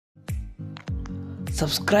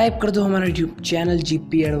Subscribe कर दो हमारा यूट्यूब चैनल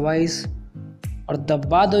जीपी एडवाइस और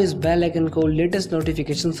दबा दो इस बेल आइकन को लेटेस्ट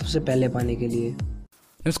नोटिफिकेशन सबसे पहले पाने के लिए।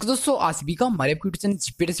 नमस्कार दोस्तों, आज सभी का हमारे यूट्यूब चैनल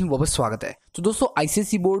जीपीएस में वापस स्वागत है। तो दोस्तों,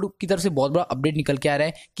 आईसीएसई बोर्ड की तरफ से बहुत बड़ा अपडेट निकल के आ रहा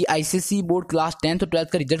है कि आईसीएसई बोर्ड क्लास 10th और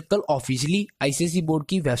 12th का रिजल्ट कल ऑफिशियली आईसीएसई बोर्ड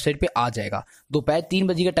की वेबसाइट पे आ जाएगा। दोपहर 3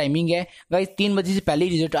 बजे का टाइमिंग है गाइस। 3 बजे से पहले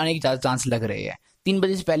रिजल्ट आने के ज़्यादा चांस लग रहे हैं। 3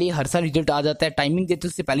 बजे से पहले हर साल रिजल्ट आ जाता है, टाइमिंग देते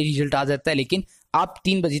उससे पहले रिजल्ट आ जाता है, लेकिन आप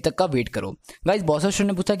 3 बजे तक का वेट करो। गाइस, बहुत सारे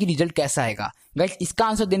स्टूडेंट ने पूछा कि रिजल्ट कैसा आएगा। गाइस, इसका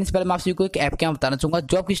आंसर देने से पहले मैं आप सभी को एक ऐप क्या बताना चाहूंगा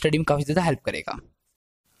जो आपकी स्टडी में काफी ज्यादा हेल्प करेगा।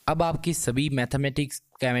 अब आपकी सभी मैथमेटिक्स,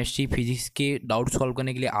 केमिस्ट्री, फिजिक्स के डाउट सॉल्व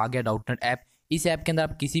करने के लिए आ गया डाउटनेट ऐप। इस ऐप के अंदर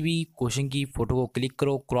आप किसी भी क्वेश्चन की फोटो को क्लिक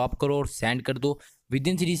करो, क्रॉप करो और सेंड कर दो। विद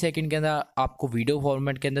इन 3 सेकंड के अंदर आपको वीडियो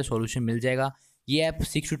फॉर्मेट के अंदर सॉल्यूशन मिल जाएगा। ये app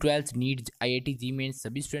 6 to 12 NEET, IIT-JEE main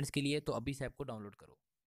सभी स्टूडेंट्स के लिए, तो अभी इस ऐप को डाउनलोड करो।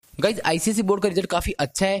 गाइज, आईसीएसई बोर्ड का रिजल्ट काफी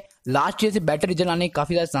अच्छा है। लास्ट ईयर से बेटर रिजल्ट आने के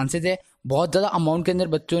काफी ज्यादा चांसेस है। बहुत ज्यादा अमाउंट के अंदर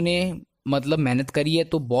बच्चों ने मेहनत करी है,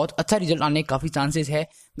 तो बहुत अच्छा रिजल्ट आने के काफी चांसेस है।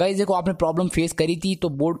 गाइज देखो, आपने प्रॉब्लम फेस करी थी तो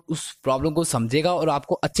बोर्ड उस प्रॉब्लम को समझेगा और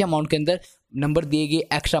आपको अच्छे अमाउंट के अंदर नंबर देगी,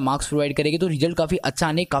 एक्स्ट्रा मार्क्स प्रोवाइड करेगी, तो रिजल्ट काफी अच्छा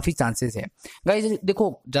आने के काफी चांसेस है। गाइज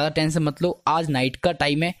देखो, ज्यादा टेंशन मत लो, आज नाइट का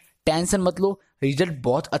टाइम है, टेंशन मत लो, रिजल्ट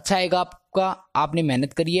बहुत अच्छा आएगा आपका। आपने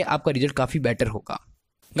मेहनत करी है, आपका रिजल्ट काफी बेटर होगा।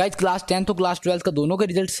 गाइज, क्लास 10th और क्लास 12th का दोनों का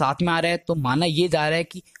रिजल्ट साथ में आ रहा है, तो माना ये जा रहा है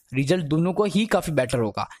कि रिजल्ट दोनों को ही काफी बेटर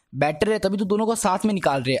होगा। बेटर है तभी तो दोनों को साथ में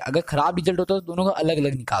निकाल रहे हैं। अगर खराब रिजल्ट होता तो दोनों का अलग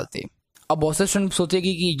अलग निकालते। अब बहुत से स्टूडेंट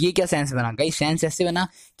सोचेगी कि ये क्या सेंस बना। गाइस, सेंस ऐसे बना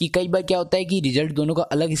कि कई बार क्या होता है कि रिजल्ट दोनों का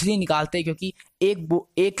अलग इसलिए निकालते हैं क्योंकि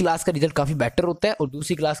एक क्लास का रिजल्ट काफी बेटर होता है और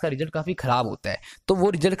दूसरी क्लास का रिजल्ट काफी खराब होता है, तो वो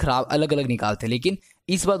रिजल्ट खराब अलग अलग निकालते हैं। लेकिन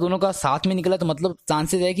इस बार दोनों का साथ में निकला, तो मतलब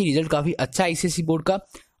चांसेस है कि रिजल्ट काफी अच्छा है आईसीएसई बोर्ड का।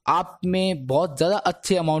 आप में बहुत ज़्यादा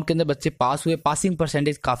अच्छे अमाउंट के अंदर बच्चे पास हुए, पासिंग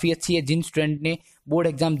परसेंटेज काफ़ी अच्छी है। जिन स्टूडेंट ने बोर्ड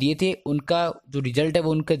एग्जाम दिए थे उनका जो रिजल्ट है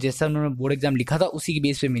वो उनका जैसा उन्होंने बोर्ड एग्जाम लिखा था उसी के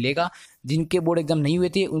बेस पे मिलेगा। जिनके बोर्ड एग्जाम नहीं हुए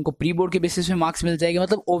थे उनको प्री बोर्ड के बेसिस पे मार्क्स मिल जाएंगे।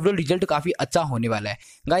 मतलब ओवरऑल रिजल्ट काफ़ी अच्छा होने वाला है।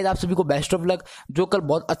 गाइस, आप सभी को बेस्ट ऑफ लक। जो कल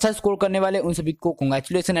बहुत अच्छा स्कोर करने वाले उन सभी को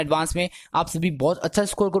कांग्रेचुलेसन एडवांस में। आप सभी बहुत अच्छा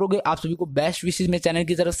स्कोर करोगे। आप सभी को बेस्ट विशेष मेरे चैनल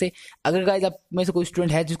की तरफ से। अगर गाइस आप में से कोई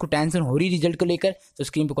स्टूडेंट है जिसको टेंशन हो रही रिजल्ट को लेकर, तो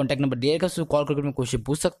स्क्रीन पर कॉन्टैक्ट नंबर दिया उसको कॉल करके मैं क्वेश्चन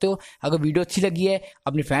पूछ सकते हो। अगर वीडियो अच्छी लगी है,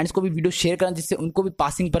 अपने फ्रेंड्स को भी वीडियो शेयर करना जिससे उनको भी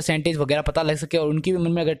पासिंग परसेंटेज वगैरह पता लग सके और उनके भी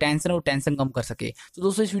मन में अगर टेंशन है वो टेंशन कम कर सके। तो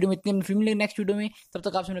दोस्तों, इस वीडियो में इतने, फिर मिलेंगे नेक्स्ट वीडियो में। तब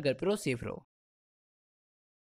तक आप अपने घर पे रहो, सेफ रहो।